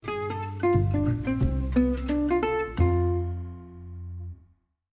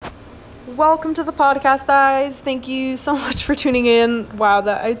welcome to the podcast, guys. Thank you so much for tuning in. Wow,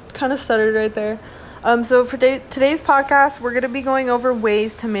 that I kind of stuttered right there. So for today's podcast, we're going to be going over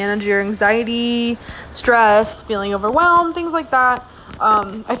ways to manage your anxiety, stress, feeling overwhelmed, things like that.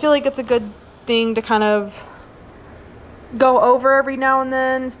 I feel like it's a good thing to kind of go over every now and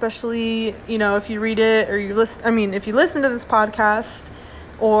then, especially, if you read it or if you listen to this podcast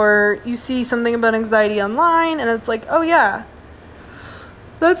or you see something about anxiety online and it's like, oh yeah,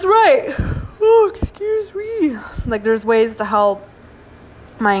 that's right. Oh, excuse me. Like, there's ways to help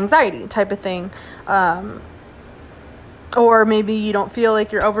my anxiety type of thing. Or maybe you don't feel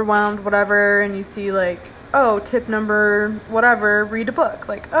like you're overwhelmed, whatever, and you see like, oh, tip number whatever, read a book.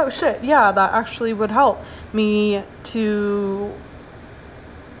 Like, oh shit, yeah, that actually would help me to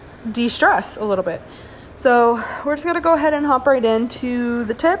de-stress a little bit. So we're just going to go ahead and hop right into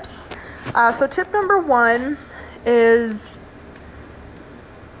the tips. So tip number 1 is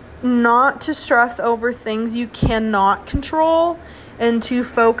not to stress over things you cannot control and to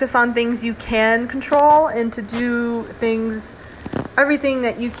focus on things you can control and to do everything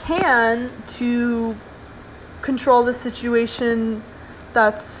that you can to control the situation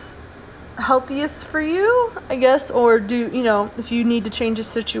that's healthiest for you, I guess, or if you need to change a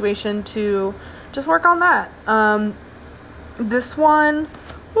situation, to just work on that. This one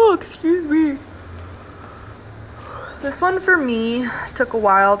for me took a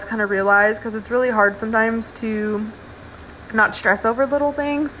while to kind of realize, because it's really hard sometimes to not stress over little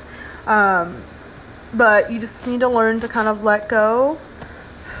things. But you just need to learn to kind of let go.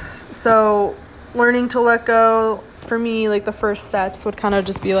 So learning to let go, for me, like the first steps would kind of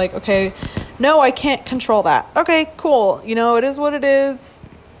just be like, okay, no, I can't control that. Okay, cool. It is what it is,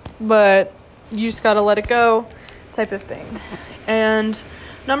 but you just got to let it go type of thing. And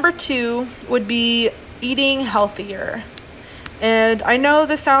number 2 would be eating healthier. And I know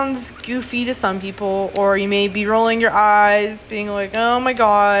this sounds goofy to some people, or you may be rolling your eyes, being like, oh my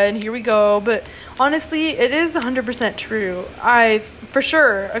God, here we go. But honestly, it is 100% true. I for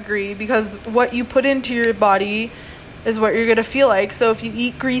sure agree, because what you put into your body is what you're going to feel like. So if you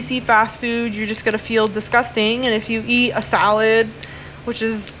eat greasy fast food, you're just going to feel disgusting. And if you eat a salad, which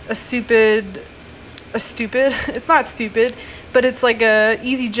is it's not stupid, but it's like a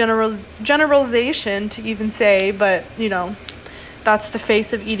easy generalization to even say, but that's the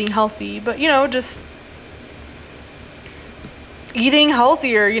face of eating healthy. But just eating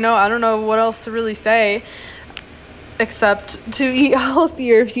healthier, I don't know what else to really say except to eat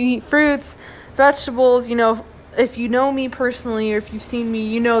healthier. If you eat fruits, vegetables, if you know me personally, or if you've seen me,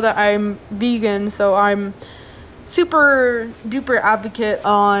 you know that I'm vegan, so I'm super duper advocate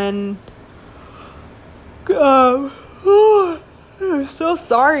on I'm so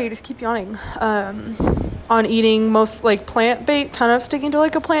sorry, just keep yawning. On eating most like plant-based, kind of sticking to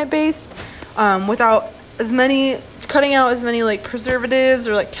like a plant-based, without cutting out as many like preservatives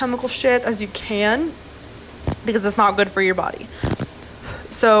or like chemical shit as you can, because it's not good for your body.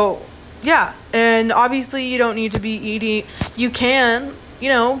 So yeah, and obviously you don't need to be eating, you can,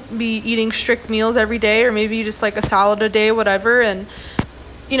 be eating strict meals every day, or maybe just like a salad a day, whatever, and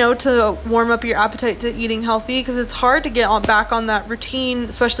to warm up your appetite to eating healthy, because it's hard to get back on that routine,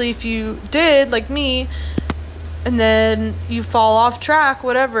 especially if you did, like me, and then you fall off track,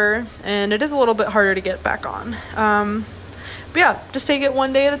 whatever, and it is a little bit harder to get back on. But yeah, just take it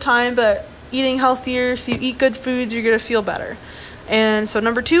one day at a time, but eating healthier, if you eat good foods, you're going to feel better. And so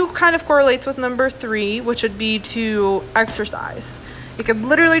number 2 kind of correlates with number 3, which would be to exercise. It could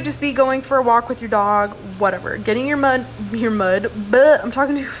literally just be going for a walk with your dog, whatever. Getting I'm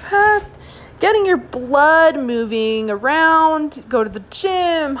talking too fast. Getting your blood moving around, go to the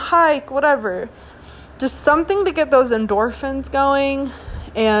gym, hike, whatever. Just something to get those endorphins going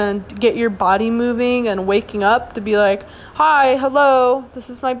and get your body moving and waking up to be like, hi, hello, this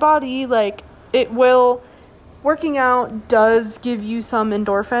is my body. Like, working out does give you some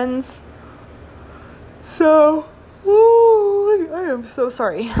endorphins. So, I am so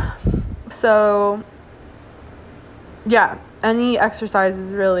sorry. So, yeah, any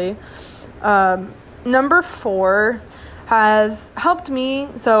exercises really. Number 4 has helped me,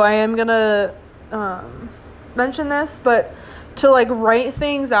 so I am gonna mention this, but to like write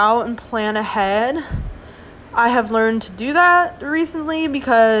things out and plan ahead. I have learned to do that recently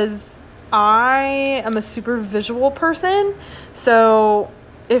because I am a super visual person. So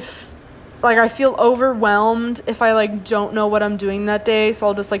if like I feel overwhelmed if I like don't know what I'm doing that day, so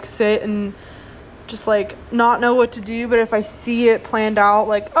I'll just like sit and just like not know what to do. But if I see it planned out,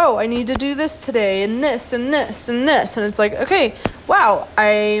 like, oh, I need to do this today and this and this and this, and it's like, okay, wow,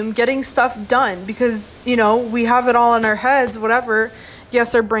 I'm getting stuff done, because, you know, we have it all in our heads, whatever.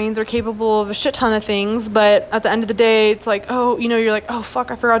 Yes, our brains are capable of a shit ton of things, but at the end of the day, it's like, oh, you know, you're like, oh fuck,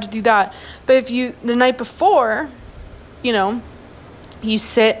 I forgot to do that. But if you, the night before, you know, you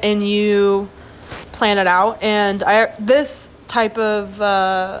sit and you plan it out. And this type of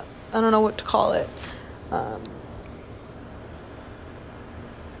I don't know what to call it,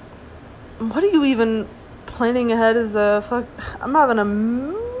 what are you even planning ahead is a fuck, I'm having a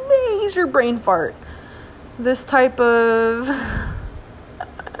major brain fart. This type of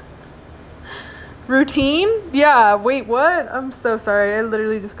routine, yeah, wait, what? I'm so sorry, I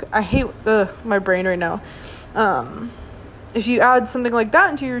literally just, I hate my brain right now. If you add something like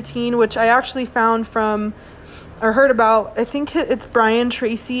that into your routine, which I actually found from or heard about, I think it's Brian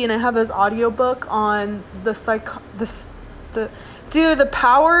Tracy, and I have his audiobook on the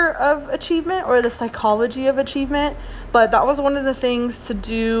power of achievement or the psychology of achievement. But that was one of the things to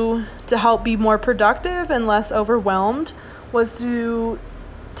do to help be more productive and less overwhelmed, was to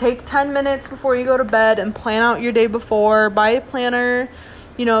take 10 minutes before you go to bed and plan out your day before. Buy a planner,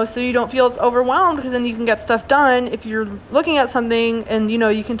 you know, so you don't feel as overwhelmed, because then you can get stuff done if you're looking at something and, you know,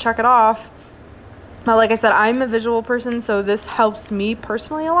 you can check it off. But like I said, I'm a visual person, so this helps me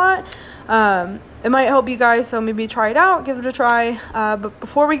personally a lot. It might help you guys, so maybe try it out, give it a try. But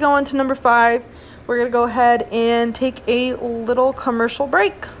before we go on to number 5, we're going to go ahead and take a little commercial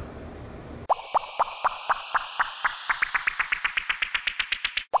break.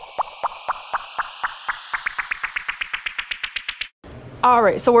 All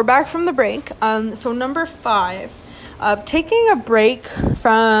right, so we're back from the break. So number 5, taking a break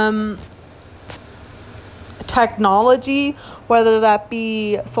from technology, whether that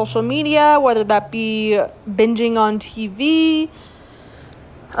be social media, whether that be binging on TV.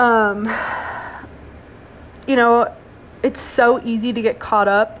 You know, it's so easy to get caught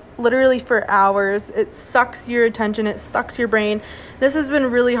up literally for hours. It sucks your attention, it sucks your brain. This has been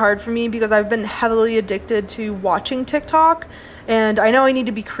really hard for me because I've been heavily addicted to watching TikTok, and I know I need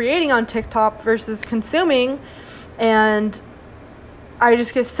to be creating on TikTok versus consuming, and I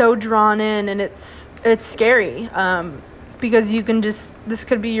just get so drawn in, and it's scary, because you can just, this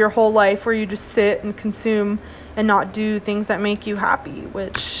could be your whole life where you just sit and consume and not do things that make you happy,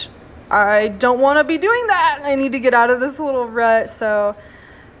 which I don't want to be doing that. I need to get out of this little rut, so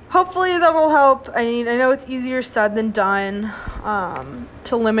hopefully that will help. I know it's easier said than done,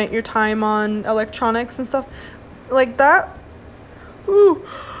 to limit your time on electronics and stuff like that. Ooh.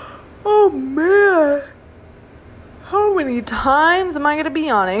 Oh man, how many times am I going to be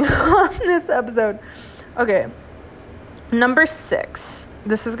yawning on this episode? Okay, number 6.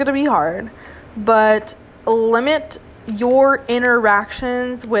 This is going to be hard, but limit your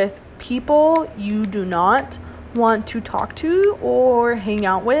interactions with people you do not want to talk to or hang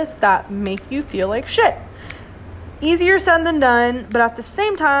out with that make you feel like shit. Easier said than done, but at the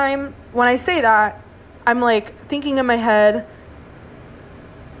same time, when I say that, I'm like thinking in my head,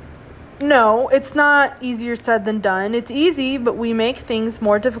 no, it's not easier said than done. It's easy, but we make things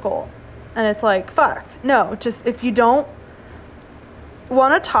more difficult. And it's like, fuck. No, just if you don't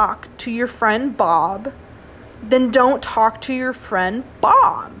want to talk to your friend Bob, then don't talk to your friend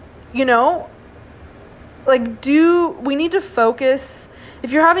Bob. You know? Like, we need to focus.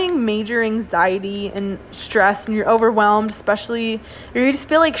 If you're having major anxiety and stress and you're overwhelmed, especially, or you just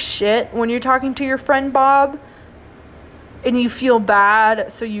feel like shit when you're talking to your friend Bob, and you feel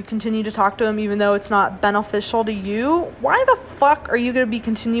bad, so you continue to talk to him even though it's not beneficial to you, why the fuck are you going to be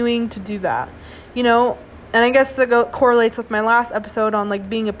continuing to do that? You know? And I guess that correlates with my last episode on, like,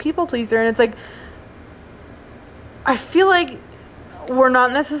 being a people pleaser. And it's like, I feel like we're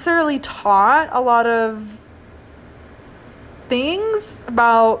not necessarily taught a lot of things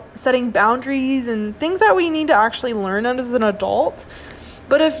about setting boundaries and things that we need to actually learn as an adult.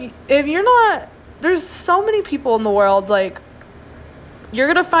 But if you're not, there's so many people in the world, like, you're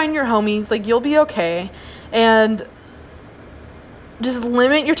gonna find your homies, like, you'll be okay, and just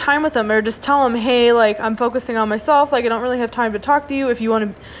limit your time with them, or just tell them, hey, like, I'm focusing on myself, like, I don't really have time to talk to you. If you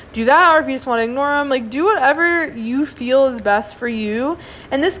want to do that, or if you just want to ignore them, like, do whatever you feel is best for you.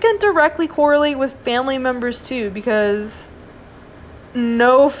 And this can directly correlate with family members too, because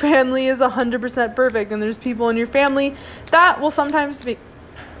no family is 100% perfect, and there's people in your family that will sometimes be...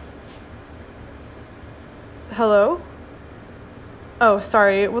 Hello? Oh,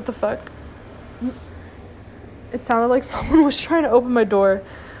 sorry. What the fuck? It sounded like someone was trying to open my door.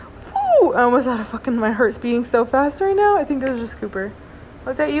 Woo! I almost had my heart's beating so fast right now. I think it was just Cooper.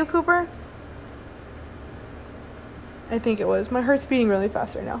 Was that you, Cooper? I think it was. My heart's beating really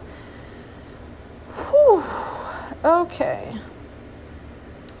fast right now. Whew. Okay.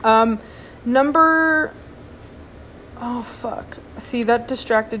 Oh, fuck. See, that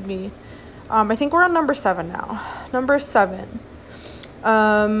distracted me. I think we're on number 7 now. Number 7.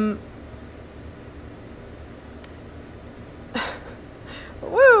 Woo!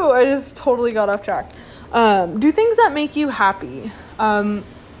 I just totally got off track. Do things that make you happy.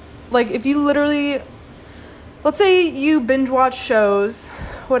 Like, if you literally... Let's say you binge watch shows,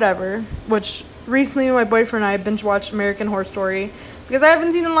 whatever, which recently my boyfriend and I binge watched American Horror Story because I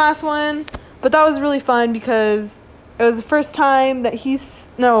haven't seen the last one, but that was really fun because it was the first time that it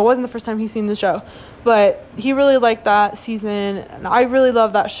wasn't the first time he's seen the show, but he really liked that season and I really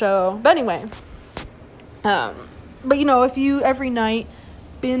love that show. But anyway, but if you every night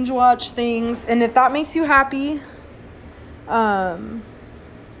binge watch things and if that makes you happy,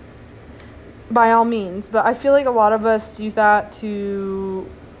 by all means, but I feel like a lot of us do that to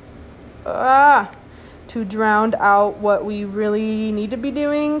drown out what we really need to be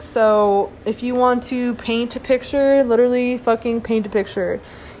doing. So if you want to paint a picture, literally fucking paint a picture.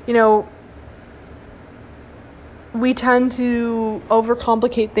 We tend to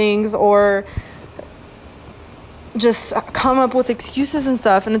overcomplicate things or just come up with excuses and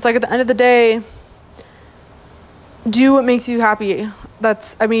stuff, and it's like at the end of the day, do what makes you happy.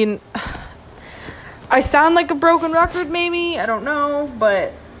 I sound like a broken record, maybe. I don't know.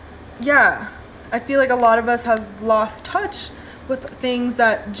 But, yeah. I feel like a lot of us have lost touch with things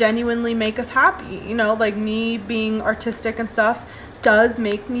that genuinely make us happy. Like me being artistic and stuff does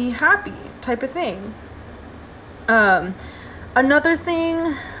make me happy type of thing. Another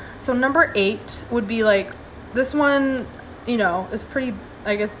thing, so number 8 would be like, this one, is pretty,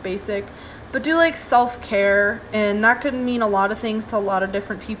 I guess, basic. But do like self-care, and that could mean a lot of things to a lot of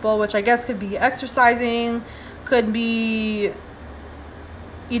different people, which I guess could be exercising, could be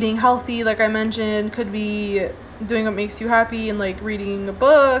eating healthy, like I mentioned, could be doing what makes you happy and like reading a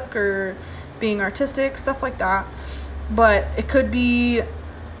book or being artistic, stuff like that. But it could be,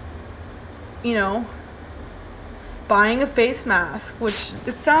 buying a face mask, which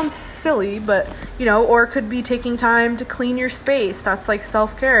it sounds silly, but or it could be taking time to clean your space. That's like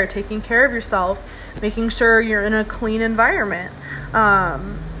self-care, taking care of yourself, making sure you're in a clean environment.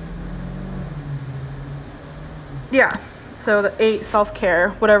 Yeah, so the 8, self-care,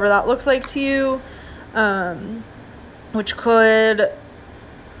 whatever that looks like to you, which could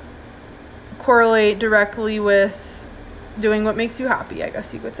correlate directly with doing what makes you happy, I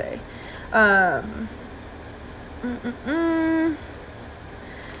guess you could say.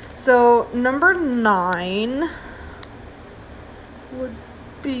 So number 9 would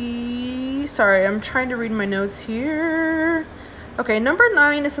be, sorry, I'm trying to read my notes here. Okay, number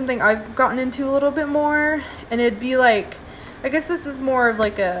 9 is something I've gotten into a little bit more, and it'd be like, I guess this is more of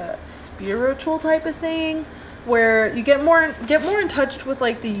like a spiritual type of thing where you get more in touch with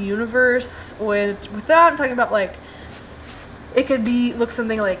like the universe. With that, I'm talking about like, it could look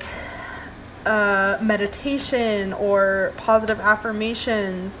something like meditation or positive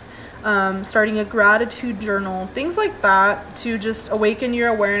affirmations, starting a gratitude journal, things like that, to just awaken your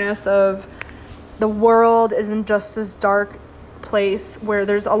awareness of the world isn't just this dark place where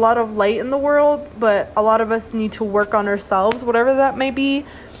there's a lot of light in the world, but a lot of us need to work on ourselves, whatever that may be.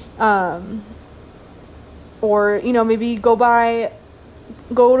 Or maybe go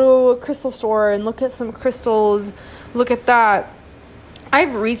to a crystal store and look at some crystals, look at that.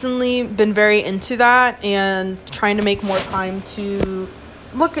 I've recently been very into that and trying to make more time to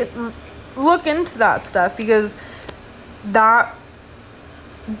look into that stuff, because that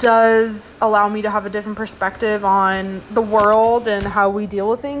does allow me to have a different perspective on the world and how we deal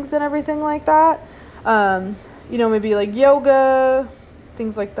with things and everything like that. Maybe like yoga,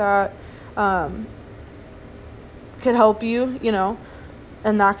 things like that, could help you,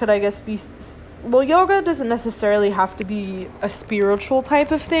 and that could, I guess, be... Well, yoga doesn't necessarily have to be a spiritual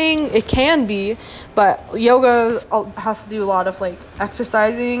type of thing. It can be, but yoga has to do a lot of like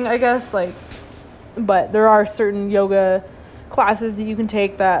exercising, I guess, but there are certain yoga classes that you can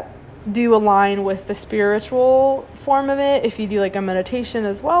take that do align with the spiritual form of it, if you do like a meditation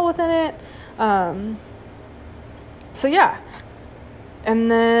as well within it. So yeah.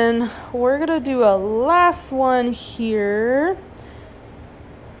 And then we're gonna do a last one here.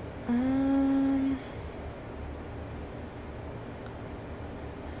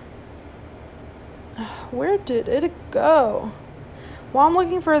 Where did it go? Well, I'm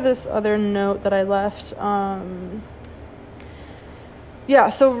looking for this other note that I left. Yeah,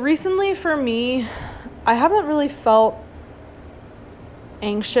 so recently for me, I haven't really felt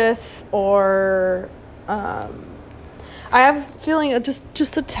anxious or I have feeling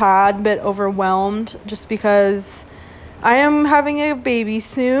just a tad bit overwhelmed just because I am having a baby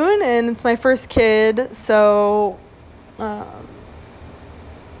soon and it's my first kid. So,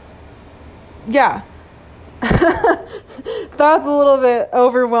 yeah. That's a little bit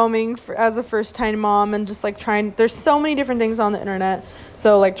overwhelming as a first-time mom, and just like there's so many different things on the internet,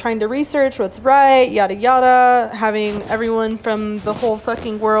 so like trying to research what's right, yada yada, having everyone from the whole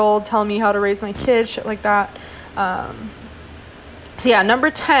fucking world tell me how to raise my kids, shit like that. So yeah, number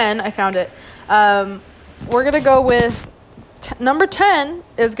 10, I found it. We're gonna go with number 10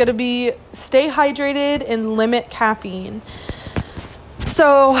 is gonna be stay hydrated and limit caffeine.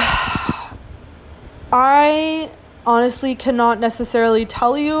 So I honestly cannot necessarily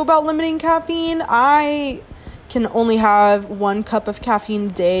tell you about limiting caffeine. I can only have 1 cup of caffeine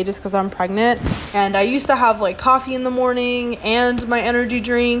a day just because I'm pregnant. And I used to have like coffee in the morning and my energy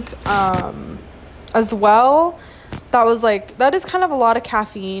drink as well. That is kind of a lot of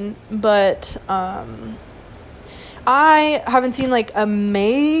caffeine, but I haven't seen like a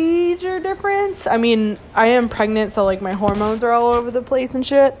major difference. I mean, I am pregnant, so like my hormones are all over the place and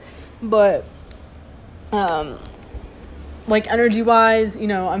shit, but like energy wise, you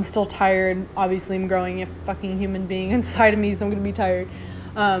know, I'm still tired. Obviously I'm growing a fucking human being inside of me, so I'm gonna be tired.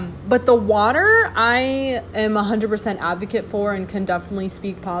 But the water, I am 100% advocate for and can definitely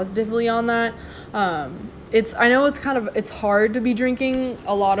speak positively on that. I know it's hard to be drinking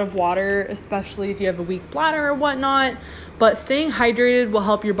a lot of water, especially if you have a weak bladder or whatnot, but staying hydrated will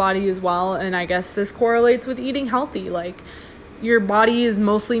help your body as well. And I guess this correlates with eating healthy. Like, your body is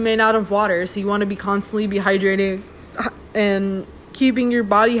mostly made out of water, so you want to be constantly hydrating and keeping your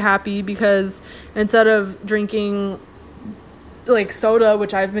body happy, because instead of drinking like soda,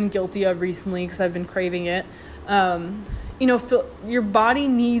 which I've been guilty of recently because I've been craving it, you know, your body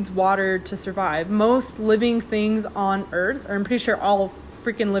needs water to survive. Most living things on Earth, or I'm pretty sure all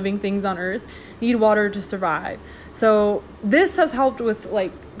freaking living things on Earth, need water to survive. So this has helped with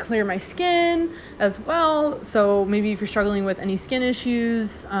like clear my skin as well. So maybe if you're struggling with any skin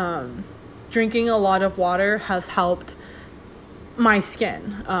issues, drinking a lot of water has helped my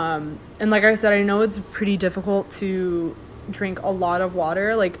skin. And like I said, I know it's pretty difficult to drink a lot of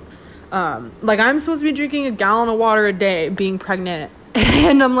water. Like I'm supposed to be drinking a gallon of water a day being pregnant.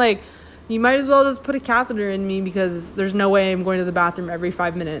 And I'm like, you might as well just put a catheter in me, because there's no way I'm going to the bathroom every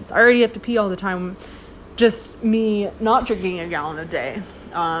 5 minutes. I already have to pee all the time. Just me not drinking a gallon a day.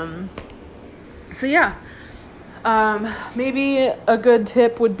 So yeah. Maybe a good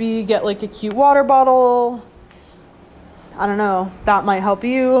tip would be get like a cute water bottle. I don't know. That might help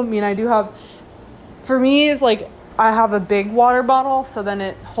you. I mean, for me, it's like, I have a big water bottle, so then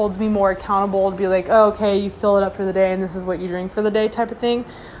it holds me more accountable to be like, oh, okay, you fill it up for the day and this is what you drink for the day type of thing.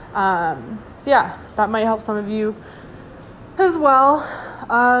 So yeah, that might help some of you as well.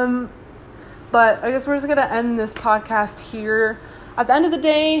 But I guess we're just going to end this podcast here. At the end of the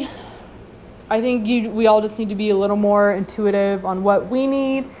day, I think we all just need to be a little more intuitive on what we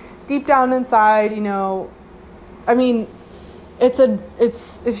need deep down inside. You know, I mean,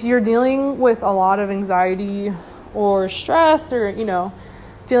 it's if you're dealing with a lot of anxiety or stress, or, you know,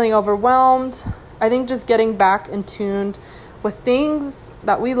 feeling overwhelmed, I think just getting back in tuned with things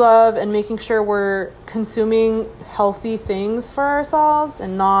that we love and making sure we're consuming healthy things for ourselves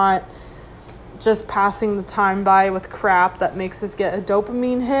and not just passing the time by with crap that makes us get a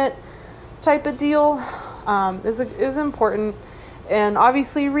dopamine hit type of deal is important. And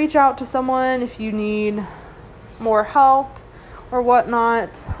obviously reach out to someone if you need more help or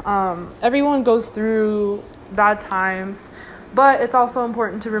whatnot. Everyone goes through bad times, but it's also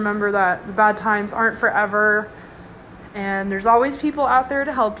important to remember that the bad times aren't forever, and there's always people out there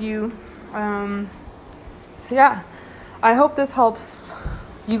to help you. So yeah, I hope this helps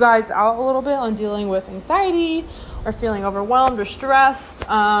you guys out a little bit on dealing with anxiety or feeling overwhelmed or stressed.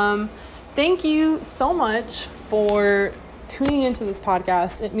 Thank you so much for tuning into this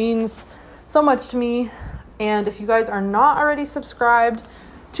podcast. It means so much to me. And if you guys are not already subscribed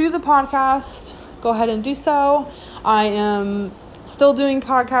to the podcast, go ahead and do so. I am still doing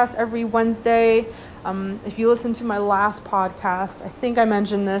podcasts every Wednesday. If you listen to my last podcast, I think I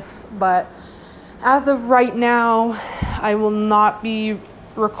mentioned this, but as of right now, I will not be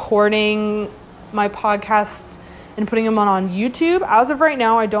recording my podcast and putting them on YouTube. As of right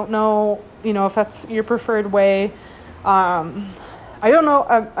now, I don't know, if that's your preferred way. I don't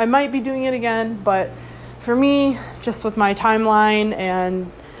know. I might be doing it again, but for me, just with my timeline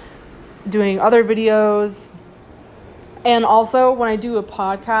and doing other videos, and also when I do a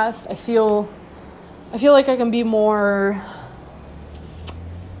podcast, I feel like I can be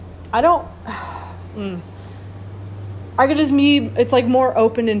I I could just it's like more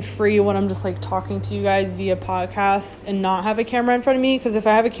open and free when I'm just like talking to you guys via podcast and not have a camera in front of me. Because if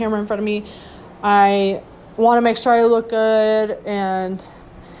I have a camera in front of me, I want to make sure I look good and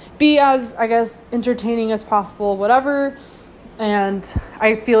be as, I guess, entertaining as possible, whatever. And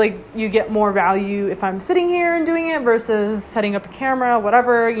I feel like you get more value if I'm sitting here and doing it versus setting up a camera,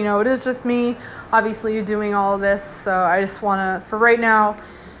 whatever. You know, it is just me, obviously, doing all of this. So I just want to, for right now,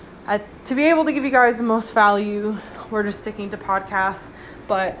 to be able to give you guys the most value, we're just sticking to podcasts.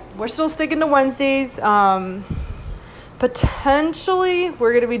 But we're still sticking to Wednesdays. Potentially,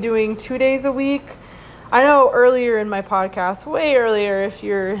 we're going to be doing 2 days a week. I know earlier in my podcast, way earlier, if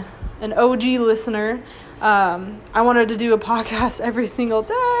you're an OG listener, I wanted to do a podcast every single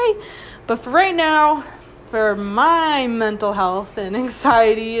day, but for right now, for my mental health and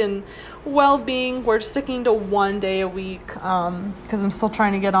anxiety and well-being, we're sticking to 1 day a week, because I'm still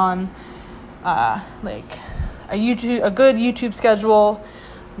trying to get on, like a good YouTube schedule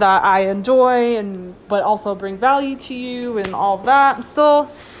that I enjoy but also bring value to you and all of that.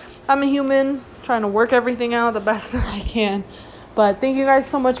 I'm a human trying to work everything out the best that I can. But thank you guys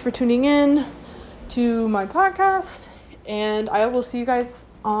so much for tuning in to my podcast, and I will see you guys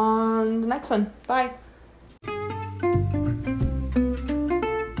on the next one. Bye.